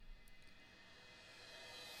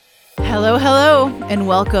Hello, hello, and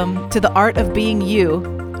welcome to The Art of Being You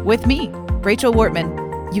with me, Rachel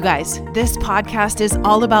Wortman. You guys, this podcast is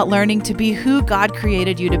all about learning to be who God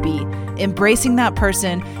created you to be, embracing that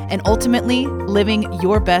person, and ultimately living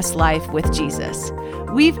your best life with Jesus.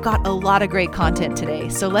 We've got a lot of great content today,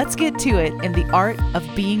 so let's get to it in The Art of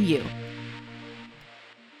Being You.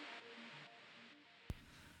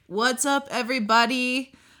 What's up,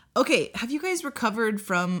 everybody? Okay, have you guys recovered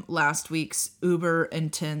from last week's uber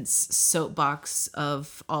intense soapbox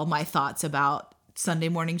of all my thoughts about Sunday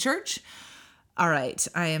morning church? All right,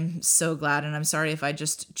 I am so glad, and I'm sorry if I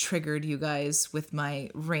just triggered you guys with my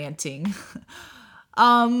ranting.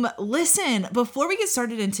 Listen, before we get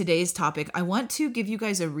started in today's topic, I want to give you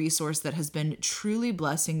guys a resource that has been truly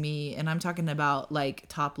blessing me, and I'm talking about like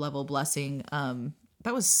top level blessing.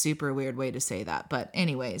 That was a super weird way to say that, but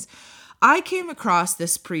anyways, I came across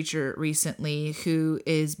this preacher recently who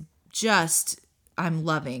is just, I'm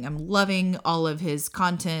loving all of his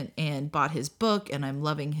content and bought his book, and I'm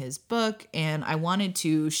loving his book, and I wanted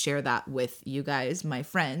to share that with you guys, my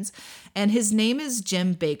friends. And his name is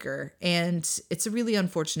Jim Bakker, and it's a really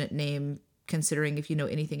unfortunate name considering if you know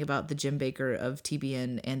anything about the Jim Bakker of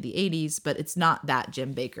TBN and the 80s, but it's not that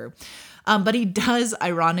Jim Bakker. But he does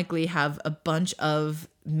ironically have a bunch of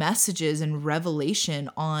messages and revelation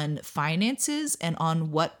on finances and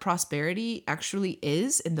on what prosperity actually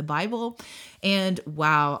is in the Bible. And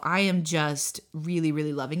wow, I am just really,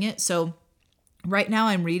 really loving it. So right now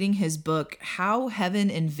I'm reading his book, How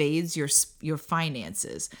Heaven Invades Your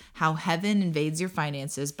Finances. How Heaven Invades Your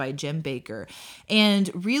Finances by Jim Bakker.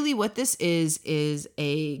 And really what this is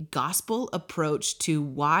a gospel approach to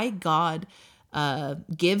why God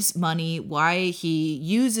gives money, why he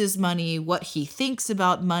uses money, what he thinks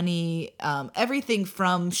about money, everything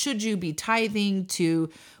from should you be tithing to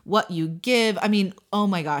what you give. I mean, oh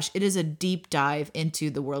my gosh, it is a deep dive into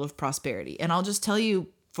the world of prosperity. And I'll just tell you,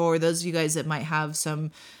 for those of you guys that might have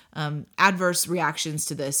some adverse reactions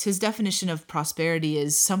to this, his definition of prosperity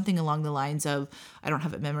is something along the lines of, I don't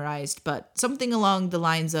have it memorized, but something along the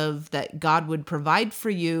lines of that God would provide for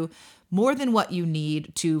you more than what you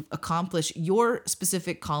need to accomplish your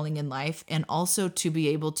specific calling in life, and also to be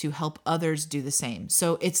able to help others do the same.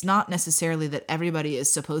 So it's not necessarily that everybody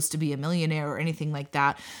is supposed to be a millionaire or anything like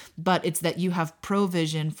that, but it's that you have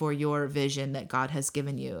provision for your vision that God has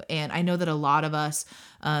given you. And I know that a lot of us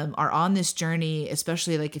are on this journey,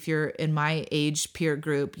 especially like if you're in my age peer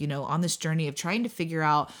group, you know, on this journey of trying to figure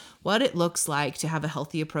out what it looks like to have a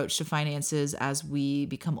healthy approach to finances as we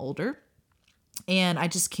become older. And I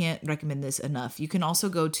just can't recommend this enough. You can also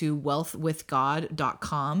go to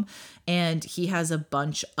wealthwithgod.com, and he has a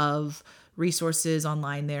bunch of resources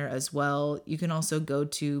online there as well. You can also go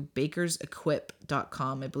to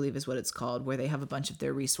bakersequip.com, I believe is what it's called, where they have a bunch of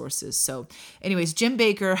their resources. So anyways, Jim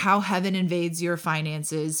Bakker, How Heaven Invades Your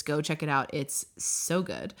Finances. Go check it out. It's so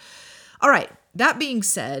good. All right. That being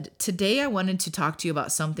said, today I wanted to talk to you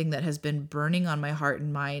about something that has been burning on my heart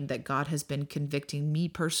and mind that God has been convicting me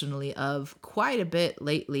personally of quite a bit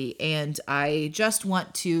lately. And I just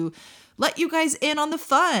want to let you guys in on the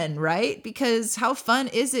fun, right? Because how fun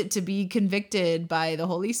is it to be convicted by the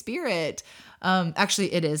Holy Spirit?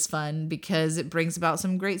 Actually, it is fun because it brings about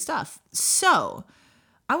some great stuff. So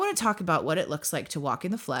I want to talk about what it looks like to walk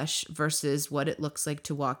in the flesh versus what it looks like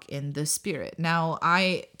to walk in the spirit. Now,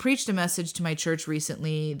 I preached a message to my church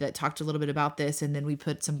recently that talked a little bit about this, and then we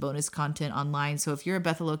put some bonus content online. So if you're a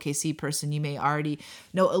Bethel OKC person, you may already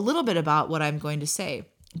know a little bit about what I'm going to say.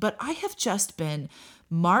 But I have just been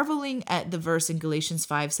marveling at the verse in Galatians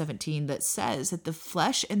 5:17 that says that the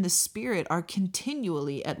flesh and the spirit are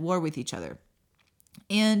continually at war with each other.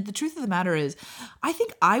 And the truth of the matter is, I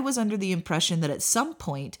think I was under the impression that at some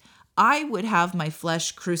point I would have my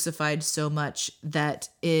flesh crucified so much that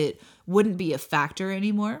it wouldn't be a factor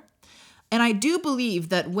anymore. And I do believe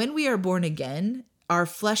that when we are born again, our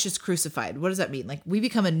flesh is crucified. What does that mean? Like we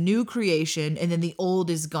become a new creation and then the old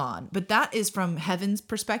is gone. But that is from heaven's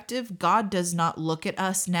perspective. God does not look at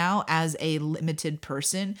us now as a limited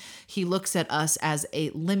person. He looks at us as a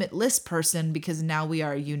limitless person because now we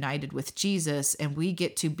are united with Jesus and we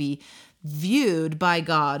get to be viewed by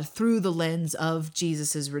God through the lens of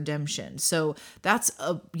Jesus's redemption. So that's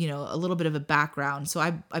a little bit of a background. So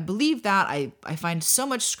I believe that I find so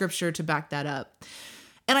much scripture to back that up.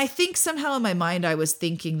 And I think somehow in my mind, I was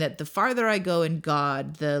thinking that the farther I go in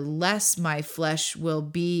God, the less my flesh will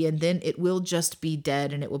be, and then it will just be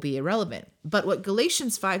dead and it will be irrelevant. But what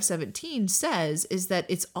Galatians 5:17 says is that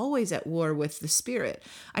it's always at war with the spirit.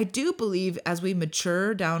 I do believe as we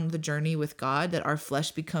mature down the journey with God, that our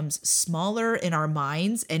flesh becomes smaller in our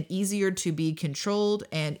minds and easier to be controlled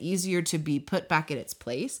and easier to be put back in its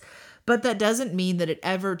place. But that doesn't mean that it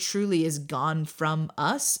ever truly is gone from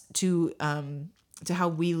us to how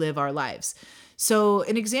we live our lives. So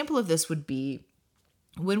an example of this would be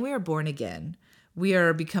when we are born again, we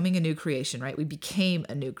are becoming a new creation, right? We became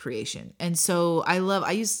a new creation. And so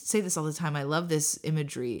I used to say this all the time. I love this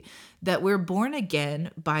imagery that we're born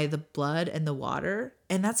again by the blood and the water.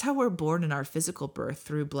 And that's how we're born in our physical birth,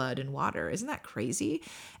 through blood and water. Isn't that crazy?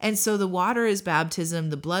 And so the water is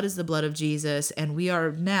baptism, the blood is the blood of Jesus, and we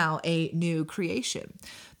are now a new creation.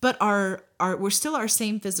 But we're still our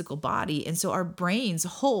same physical body. And so our brains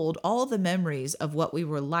hold all the memories of what we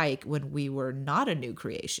were like when we were not a new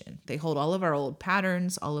creation. They hold all of our old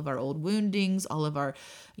patterns, all of our old woundings, all of our,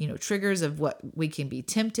 triggers of what we can be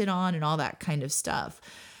tempted on and all that kind of stuff.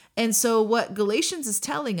 And so what Galatians is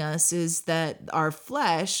telling us is that our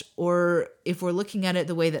flesh, or if we're looking at it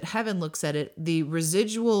the way that heaven looks at it, the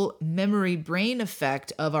residual memory brain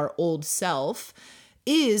effect of our old self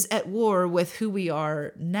is at war with who we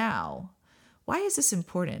are now. Why is this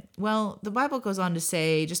important? Well, the Bible goes on to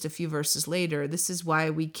say just a few verses later, this is why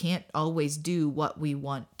we can't always do what we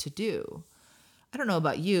want to do. I don't know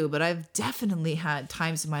about you, but I've definitely had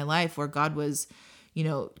times in my life where God was,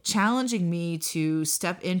 challenging me to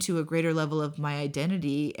step into a greater level of my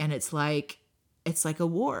identity. And it's like a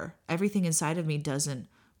war. Everything inside of me doesn't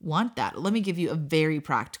want that. Let me give you a very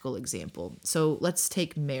practical example. So let's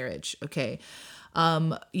take marriage. Okay.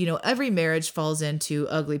 Every marriage falls into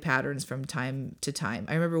ugly patterns from time to time.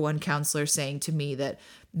 I remember one counselor saying to me that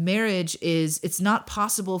it's not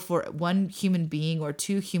possible for one human being or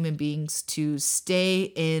two human beings to stay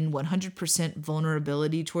in 100%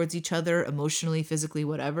 vulnerability towards each other, emotionally, physically,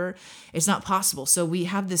 whatever. It's not possible. So we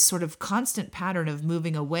have this sort of constant pattern of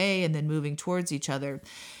moving away and then moving towards each other.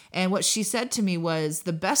 And what she said to me was,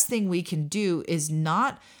 the best thing we can do is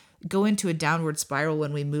not go into a downward spiral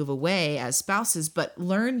when we move away as spouses, but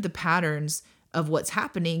learn the patterns of what's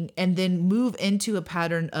happening and then move into a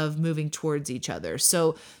pattern of moving towards each other.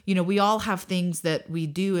 So, we all have things that we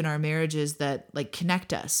do in our marriages that like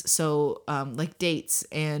connect us. So, like dates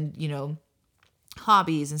and,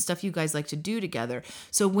 hobbies and stuff you guys like to do together.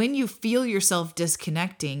 So when you feel yourself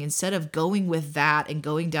disconnecting, instead of going with that and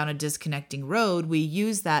going down a disconnecting road, we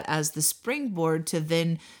use that as the springboard to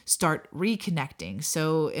then start reconnecting.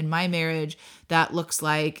 So in my marriage, that looks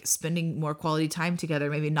like spending more quality time together,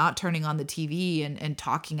 maybe not turning on the TV and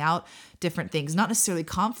talking out different things, not necessarily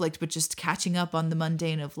conflict, but just catching up on the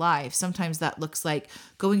mundane of life. Sometimes that looks like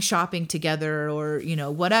going shopping together or,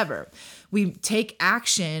 whatever. We take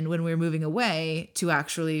action when we're moving away to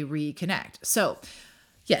actually reconnect. So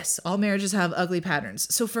yes, all marriages have ugly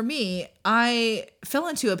patterns. So for me, I fell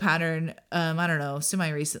into a pattern,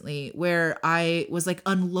 semi-recently, where I was like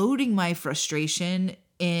unloading my frustration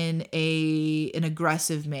in an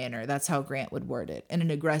aggressive manner. That's how Grant would word it, in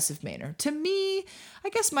an aggressive manner. To me, I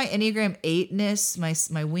guess my Enneagram 8-ness,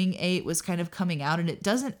 my wing 8 was kind of coming out, and it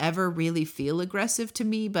doesn't ever really feel aggressive to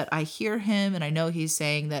me, but I hear him and I know he's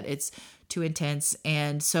saying that it's too intense.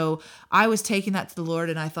 And so I was taking that to the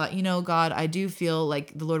Lord, and I thought, God, I do feel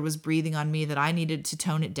like the Lord was breathing on me that I needed to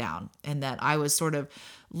tone it down, and that I was sort of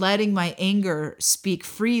letting my anger speak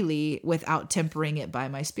freely without tempering it by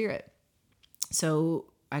my spirit. So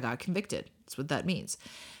I got convicted. That's what that means.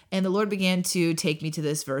 And the Lord began to take me to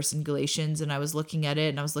this verse in Galatians, and I was looking at it,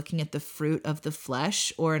 and I was looking at the fruit of the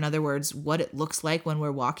flesh, or in other words, what it looks like when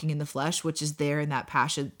we're walking in the flesh, which is there in that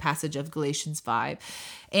passage of Galatians 5.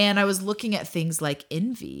 And I was looking at things like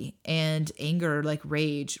envy and anger, like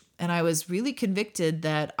rage. And I was really convicted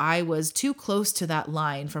that I was too close to that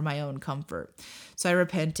line for my own comfort. So I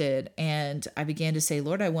repented, and I began to say,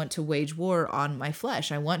 Lord, I want to wage war on my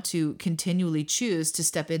flesh. I want to continually choose to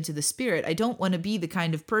step into the spirit. I don't want to be the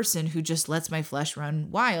kind of person who just lets my flesh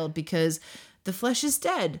run wild, because the flesh is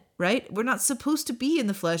dead, right? We're not supposed to be in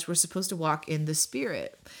the flesh. We're supposed to walk in the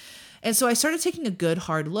spirit. And so I started taking a good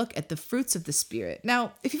hard look at the fruits of the Spirit.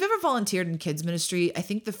 Now, if you've ever volunteered in kids ministry, I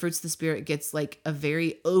think the fruits of the Spirit gets like a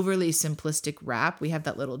very overly simplistic rap. We have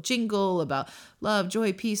that little jingle about love,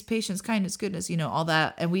 joy, peace, patience, kindness, goodness, all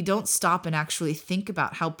that. And we don't stop and actually think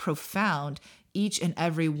about how profound each and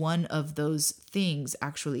every one of those things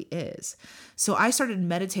actually is. So I started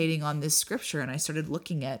meditating on this scripture, and I started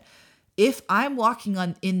looking at If I'm walking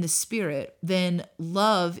on in the Spirit, then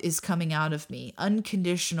love is coming out of me.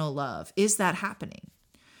 Unconditional love. Is that happening?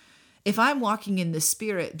 If I'm walking in the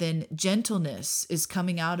Spirit, then gentleness is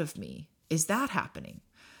coming out of me. Is that happening?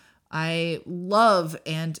 I love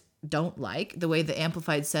and don't like the way the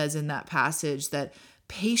Amplified says in that passage that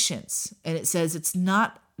patience, and it says it's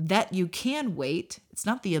not that you can wait, it's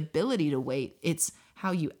not the ability to wait, it's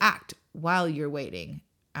how you act while you're waiting.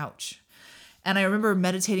 Ouch. And I remember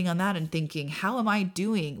meditating on that and thinking, how am I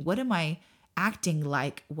doing? What am I acting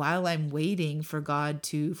like while I'm waiting for God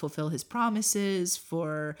to fulfill his promises,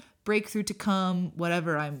 for breakthrough to come,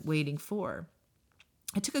 whatever I'm waiting for?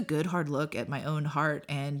 I took a good hard look at my own heart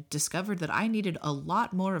and discovered that I needed a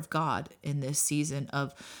lot more of God in this season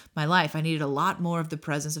of my life. I needed a lot more of the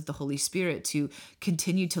presence of the Holy Spirit to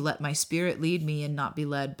continue to let my spirit lead me and not be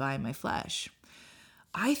led by my flesh.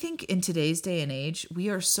 I think in today's day and age, we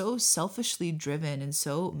are so selfishly driven and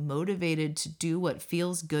so motivated to do what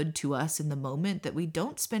feels good to us in the moment that we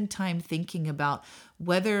don't spend time thinking about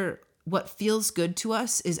whether what feels good to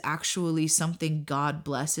us is actually something God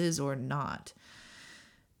blesses or not.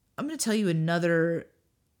 I'm going to tell you another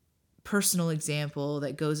personal example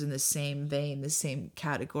that goes in the same vein, the same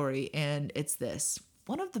category, and it's this.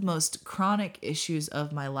 One of the most chronic issues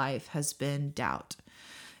of my life has been doubt.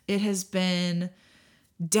 It has been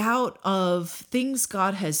doubt of things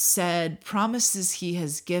God has said, promises he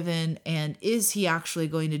has given, and is he actually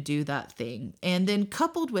going to do that thing? And then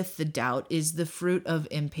coupled with the doubt is the fruit of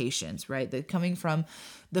impatience, right? That coming from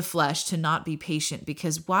the flesh to not be patient,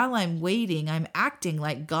 because while I'm waiting, I'm acting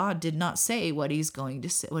like God did not say what he's going to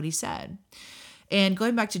say, what he said. And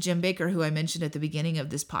going back to Jim Baker, who I mentioned at the beginning of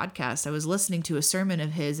this podcast, I was listening to a sermon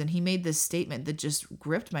of his, and he made this statement that just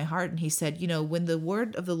gripped my heart. And he said, when the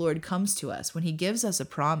word of the Lord comes to us, when he gives us a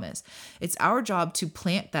promise, it's our job to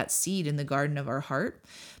plant that seed in the garden of our heart.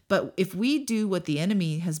 But if we do what the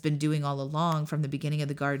enemy has been doing all along from the beginning of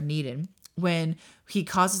the Garden of Eden, when he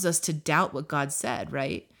causes us to doubt what God said,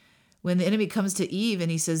 right? When the enemy comes to Eve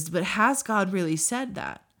and he says, but has God really said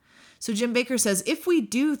that? So Jim Baker says, if we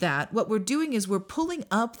do that, what we're doing is we're pulling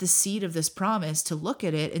up the seed of this promise to look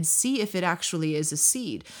at it and see if it actually is a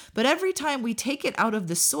seed. But every time we take it out of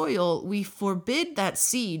the soil, we forbid that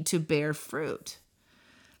seed to bear fruit.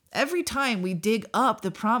 Every time we dig up the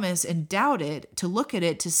promise and doubt it, to look at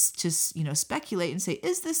it, to speculate and say,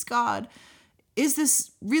 is this God? Is this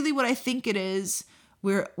really what I think it is?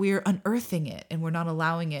 We're unearthing it, and we're not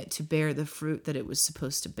allowing it to bear the fruit that it was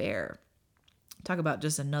supposed to bear. Talk about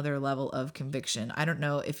just another level of conviction. I don't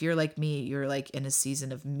know if you're like me, you're like in a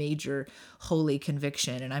season of major holy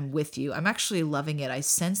conviction, and I'm with you. I'm actually loving it. I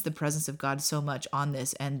sense the presence of God so much on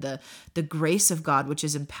this, and the grace of God, which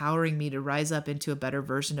is empowering me to rise up into a better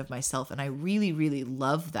version of myself. And I really, really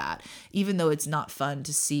love that, even though it's not fun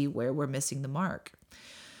to see where we're missing the mark.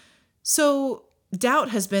 So doubt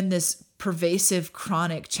has been this pervasive,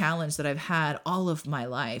 chronic challenge that I've had all of my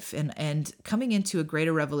life, and coming into a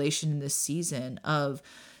greater revelation in this season of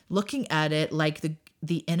looking at it like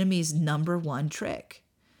the enemy's number one trick.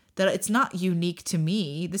 That it's not unique to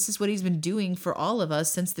me. This is what he's been doing for all of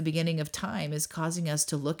us since the beginning of time, is causing us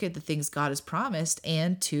to look at the things God has promised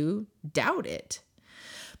and to doubt it.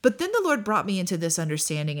 But then the Lord brought me into this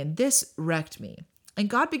understanding, and this wrecked me. And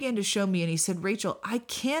God began to show me, and he said, Rachel, I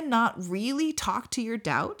cannot really talk to your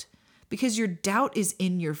doubt because your doubt is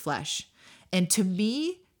in your flesh. And to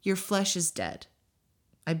me, your flesh is dead.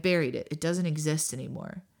 I buried it. It doesn't exist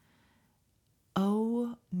anymore.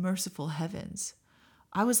 Oh, merciful heavens.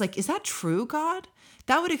 I was like, is that true, God?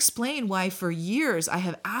 That would explain why for years I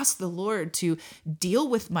have asked the Lord to deal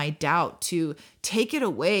with my doubt, to take it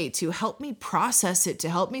away, to help me process it, to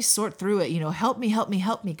help me sort through it. Help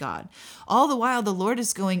me, God. All the while the Lord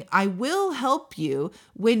is going, I will help you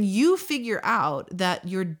when you figure out that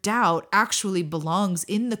your doubt actually belongs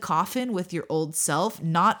in the coffin with your old self,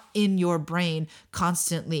 not in your brain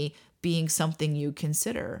constantly being something you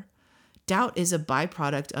consider. Doubt is a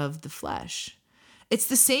byproduct of the flesh. It's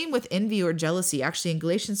the same with envy or jealousy, actually in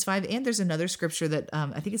Galatians 5, and there's another scripture that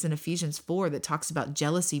I think it's in Ephesians 4 that talks about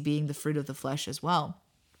jealousy being the fruit of the flesh as well.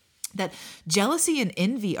 That jealousy and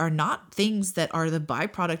envy are not things that are the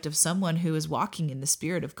byproduct of someone who is walking in the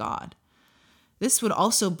Spirit of God. This would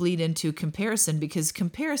also bleed into comparison, because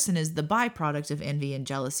comparison is the byproduct of envy and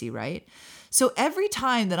jealousy, right? So every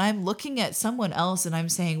time that I'm looking at someone else and I'm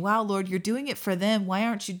saying, wow, Lord, you're doing it for them, why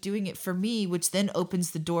aren't you doing it for me? Which then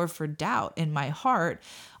opens the door for doubt in my heart.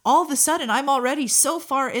 All of a sudden, I'm already so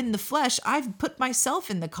far in the flesh, I've put myself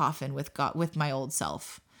in the coffin with God, with my old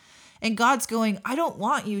self. And God's going, I don't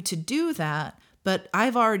want you to do that, But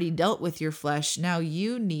I've already dealt with your flesh. Now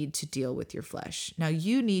you need to deal with your flesh. Now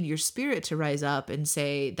you need your spirit to rise up and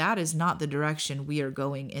say, that is not the direction we are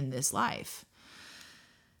going in this life.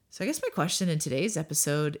 So I guess my question in today's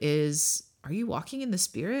episode is, are you walking in the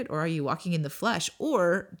spirit or are you walking in the flesh?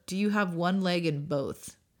 Or do you have one leg in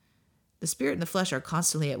both? The spirit and the flesh are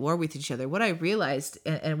constantly at war with each other. What I realized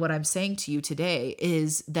and what I'm saying to you today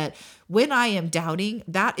is that when I am doubting,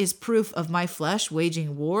 that is proof of my flesh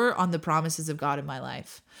waging war on the promises of God in my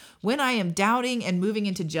life. When I am doubting and moving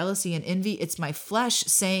into jealousy and envy, it's my flesh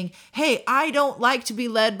saying, hey, I don't like to be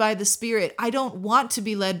led by the Spirit. I don't want to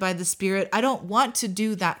be led by the Spirit. I don't want to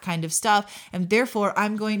do that kind of stuff. And therefore,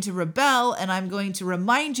 I'm going to rebel and I'm going to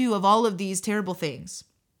remind you of all of these terrible things.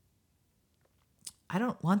 I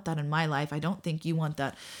don't want that in my life. I don't think you want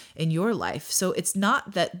that in your life. So it's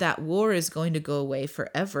not that that war is going to go away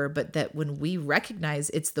forever, but that when we recognize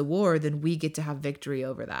it's the war, then we get to have victory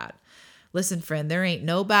over that. Listen, friend, there ain't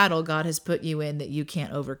no battle God has put you in that you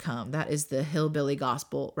can't overcome. That is the hillbilly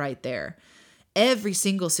gospel right there. Every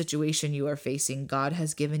single situation you are facing, God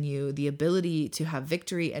has given you the ability to have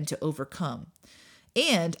victory and to overcome,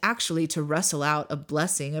 and actually to wrestle out a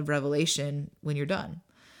blessing of revelation when you're done.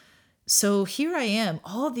 So here I am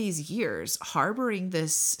all these years harboring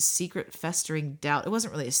this secret festering doubt. It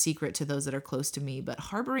wasn't really a secret to those that are close to me, but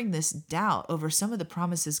harboring this doubt over some of the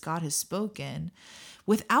promises God has spoken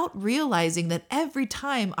without realizing that every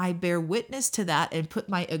time I bear witness to that and put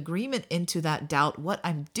my agreement into that doubt, what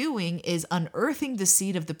I'm doing is unearthing the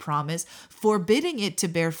seed of the promise, forbidding it to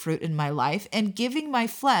bear fruit in my life, and giving my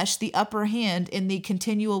flesh the upper hand in the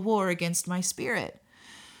continual war against my spirit.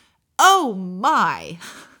 Oh my!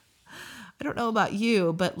 I don't know about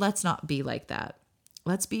you, but let's not be like that.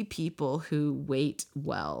 Let's be people who wait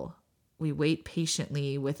well. We wait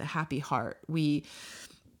patiently with a happy heart. We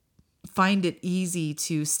find it easy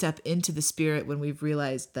to step into the Spirit when we've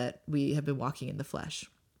realized that we have been walking in the flesh.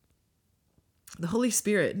 The Holy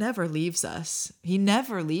Spirit never leaves us. He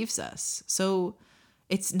never leaves us. So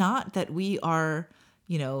it's not that we are,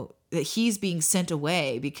 that he's being sent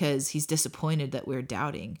away because he's disappointed that we're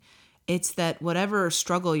doubting. It's that whatever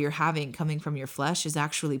struggle you're having coming from your flesh is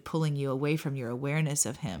actually pulling you away from your awareness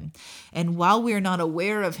of him. And while we're not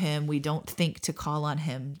aware of him, we don't think to call on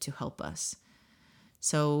him to help us.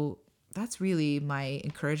 So that's really my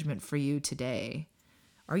encouragement for you today.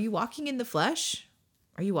 Are you walking in the flesh?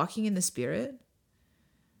 Are you walking in the Spirit?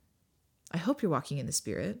 I hope you're walking in the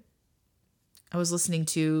Spirit. I was listening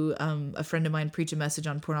to a friend of mine preach a message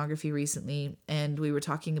on pornography recently, and we were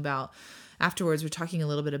talking about, afterwards, we're talking a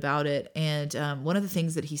little bit about it. And one of the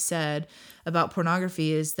things that he said about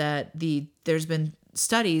pornography is that there's been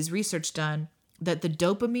studies, research done, that the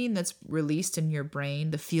dopamine that's released in your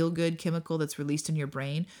brain, the feel-good chemical that's released in your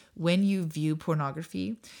brain when you view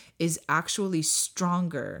pornography is actually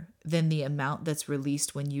stronger than the amount that's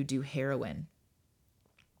released when you do heroin.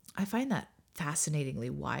 I find that fascinatingly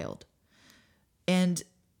wild. And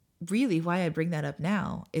really why I bring that up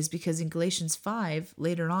now is because in Galatians 5,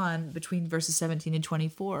 later on, between verses 17 and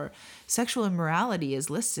 24, sexual immorality is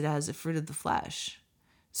listed as a fruit of the flesh.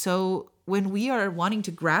 So when we are wanting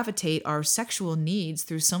to gravitate our sexual needs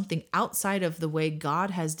through something outside of the way God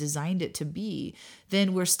has designed it to be,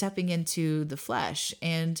 then we're stepping into the flesh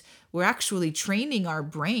and we're actually training our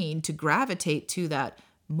brain to gravitate to that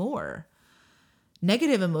more.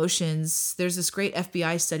 Negative emotions, there's this great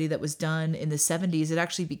FBI study that was done in the 70s. It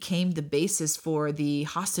actually became the basis for the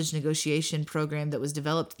hostage negotiation program that was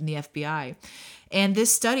developed in the FBI. And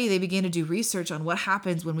this study, they began to do research on what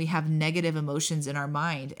happens when we have negative emotions in our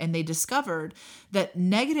mind. And they discovered that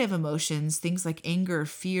negative emotions, things like anger,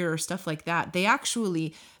 fear, stuff like that, they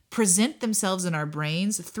actually present themselves in our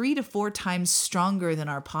brains 3 to 4 times stronger than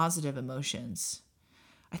our positive emotions.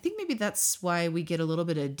 I think maybe that's why we get a little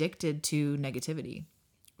bit addicted to negativity.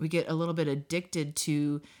 We get a little bit addicted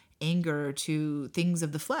to anger, to things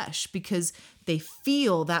of the flesh, because they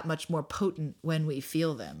feel that much more potent when we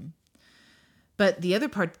feel them. But the other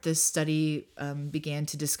part that this study began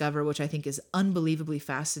to discover, which I think is unbelievably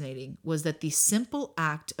fascinating, was that the simple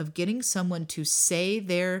act of getting someone to say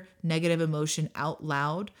their negative emotion out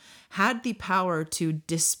loud had the power to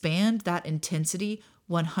disband that intensity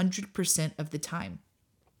 100% of the time.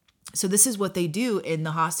 So this is what they do in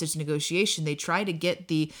the hostage negotiation. They try to get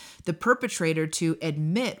the perpetrator to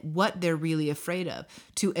admit what they're really afraid of,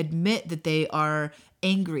 to admit that they are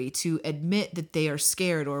angry, to admit that they are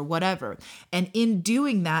scared or whatever. And in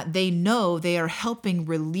doing that, they know they are helping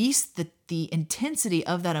release the intensity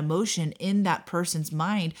of that emotion in that person's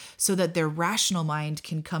mind so that their rational mind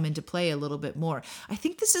can come into play a little bit more. I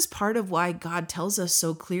think this is part of why God tells us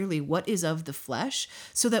so clearly what is of the flesh,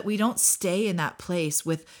 so that we don't stay in that place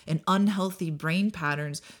with an unhealthy brain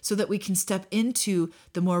patterns, so that we can step into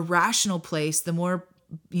the more rational place, the more,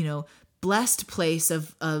 blessed place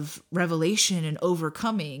of revelation and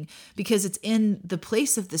overcoming, because it's in the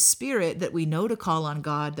place of the Spirit that we know to call on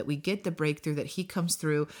God, that we get the breakthrough, that He comes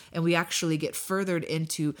through, and we actually get furthered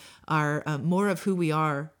into our more of who we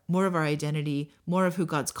are, more of our identity, more of who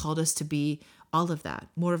God's called us to be, all of that,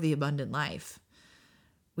 more of the abundant life.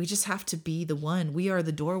 We just have to be the one. We are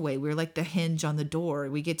the doorway. We're like the hinge on the door.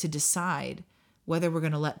 We get to decide whether we're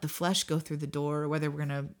going to let the flesh go through the door or whether we're going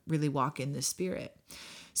to really walk in the Spirit.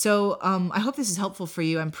 So I hope this is helpful for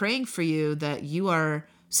you. I'm praying for you that you are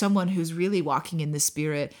someone who's really walking in the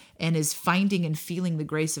Spirit and is finding and feeling the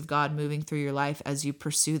grace of God moving through your life as you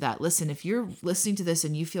pursue that. Listen, if you're listening to this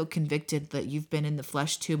and you feel convicted that you've been in the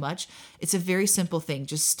flesh too much, it's a very simple thing.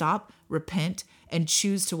 Just stop, repent, and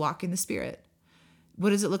choose to walk in the Spirit.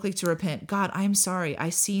 What does it look like to repent? God, I am sorry. I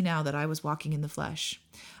see now that I was walking in the flesh.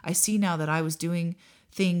 I see now that I was doing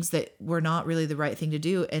things that were not really the right thing to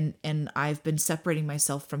do. And I've been separating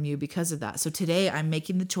myself from you because of that. So today I'm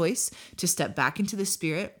making the choice to step back into the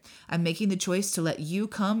Spirit. I'm making the choice to let you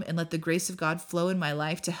come and let the grace of God flow in my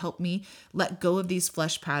life to help me let go of these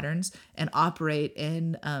flesh patterns and operate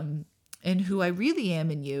in who I really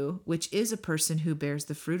am in you, which is a person who bears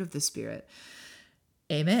the fruit of the Spirit.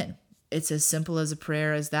 Amen. It's as simple as a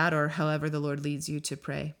prayer as that, or however the Lord leads you to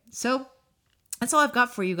pray. So that's all I've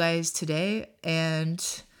got for you guys today.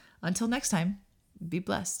 And until next time, be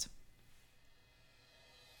blessed.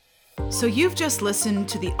 So you've just listened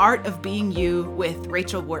to The Art of Being You with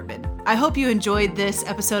Rachel Wortman. I hope you enjoyed this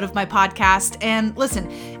episode of my podcast. And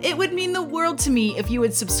listen, it would mean the world to me if you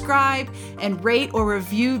would subscribe and rate or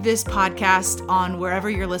review this podcast on wherever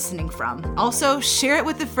you're listening from. Also, share it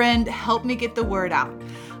with a friend. Help me get the word out.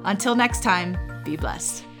 Until next time, be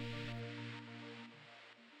blessed.